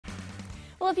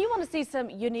if you want to see some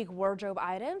unique wardrobe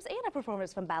items and a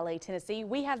performance from Ballet Tennessee,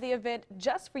 we have the event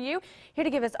just for you. Here to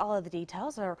give us all of the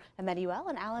details are Emmanuel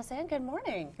and Allison. Good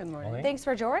morning. Good morning. Thanks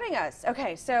for joining us.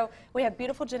 Okay, so we have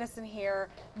beautiful Jennison here.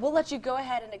 We'll let you go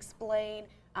ahead and explain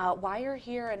why you're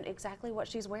here and exactly what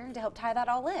she's wearing to help tie that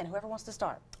all in. Whoever wants to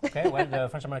start. Okay, well, the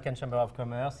French American Chamber of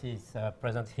Commerce is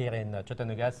present here in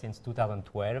Chattanooga since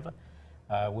 2012.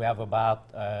 We have about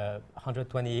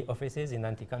 120 offices in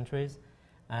 90 countries,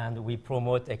 and we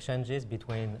promote exchanges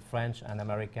between French and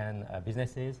American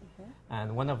businesses.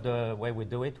 And one of the way we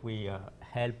do it, we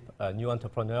help new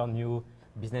entrepreneurs, new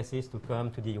businesses to come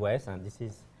to the US. And this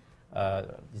is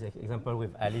this example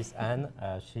with Alice Ann.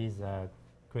 She's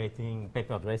creating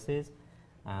paper dresses,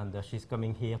 and she's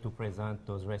coming here to present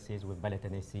those dresses with Ballet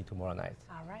Tennessee tomorrow night.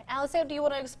 All right. Allison, do you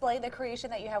want to explain the creation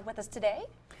that you have with us today?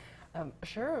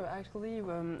 Sure. Actually,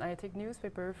 I take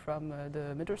newspaper from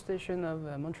the metro station of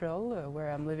Montreal, where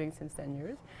I'm living since 10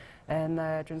 years, and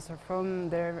I transform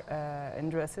there in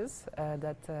dresses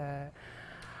that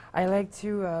I like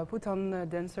to put on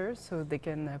dancers so they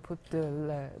can put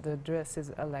the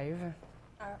dresses alive.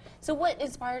 So what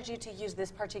inspired you to use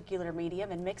this particular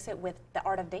medium and mix it with the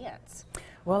art of dance?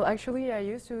 Well, actually, I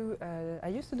used to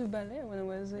do ballet when I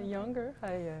was younger.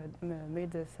 I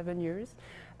made 7 years,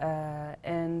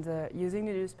 and using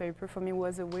the newspaper for me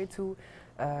was a way to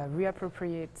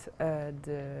reappropriate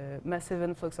the massive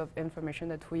influx of information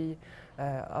that we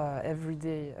every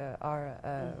day are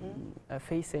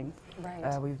facing,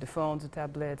 with the phones, the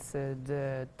tablets,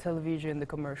 the television, the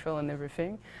commercial, and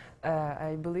everything.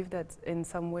 I believe that in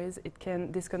some ways it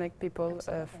can disconnect people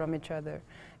from each other,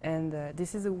 and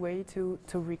this is a way to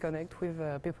reconnect with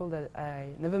people that I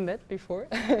never met before.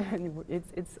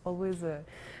 It's always a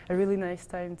really nice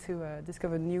time to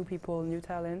discover new people, new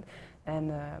talent,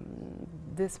 and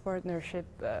this partnership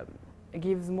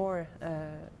gives more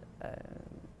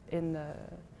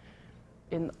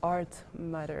in art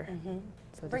matter.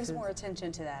 So brings more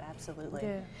attention to that, absolutely.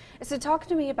 Yeah. So talk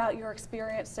to me about your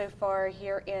experience so far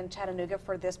here in Chattanooga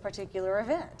for this particular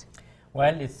event.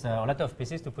 Well, it's a lot of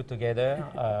pieces to put together,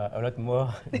 a lot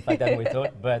more in fact than we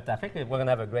thought, but I think we're going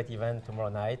to have a great event tomorrow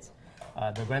night.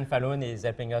 The Granfalloon is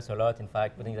helping us a lot, in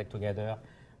fact, putting that together.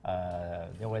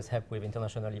 They always help with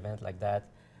international events like that.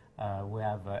 We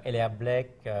have Elia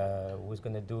Blake, who's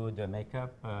going to do the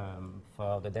makeup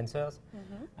for the dancers.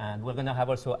 And we're going to have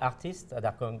also artists that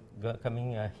are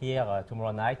coming here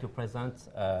tomorrow night to present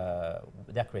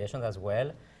their creations as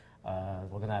well.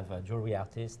 We're going to have jewelry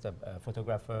artists,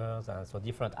 photographers, and so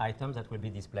different items that will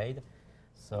be displayed.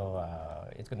 So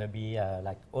it's going to be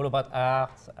like all about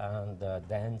art and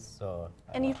dance. So,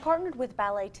 and you've partnered with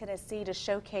Ballet Tennessee to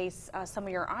showcase some of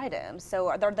your items. So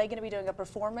are they going to be doing a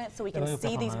performance so we can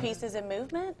see these pieces in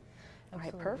movement? All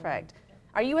right, perfect.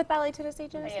 Are you with Ballet Tennessee,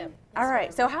 Jennison? I am. All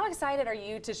right. So how excited are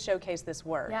you to showcase this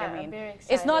work? Yeah, I mean, I'm very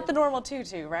excited. it's not the normal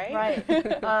tutu, right?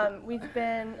 Right. We've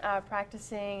been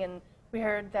practicing, and we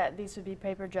heard that these would be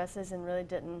paper dresses and really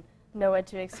didn't know what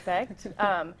to expect.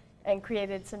 And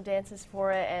created some dances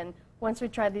for it, and once we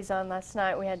tried these on last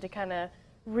night, we had to kind of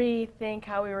rethink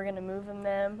how we were going to move in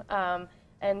them,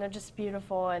 and they're just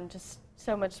beautiful, and just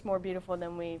so much more beautiful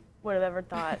than we would have ever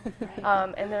thought.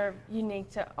 And they're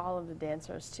unique to all of the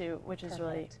dancers too, which is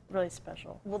really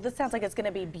special. Well, this sounds like it's going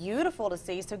to be beautiful to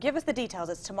see, so give us the details.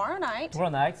 It's tomorrow night. Tomorrow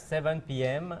night, 7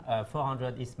 p.m.,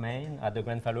 400 East Main at the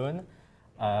Granfalloon.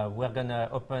 We're going to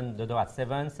open the door at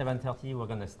 7:30. We're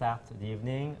going to start the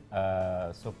evening,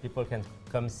 so people can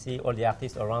come see all the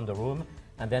artists around the room.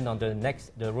 And then on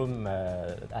the room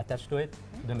attached to it,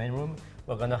 the main room,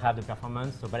 we're going to have the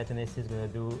performance. So Ballet Tennessee is going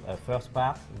to do a first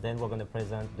part. Then we're going to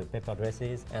present the paper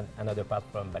dresses and another part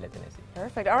from Ballet Tennessee.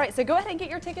 Perfect. All right, so go ahead and get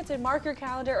your tickets and mark your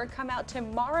calendar, or come out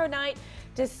tomorrow night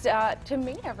just to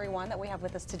meet everyone that we have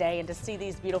with us today and to see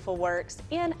these beautiful works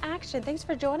in action. Thanks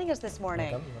for joining us this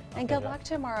morning. And good luck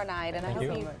tomorrow night. And I hope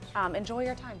you enjoy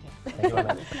your time here. Thank you very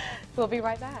much. We'll be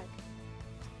right back.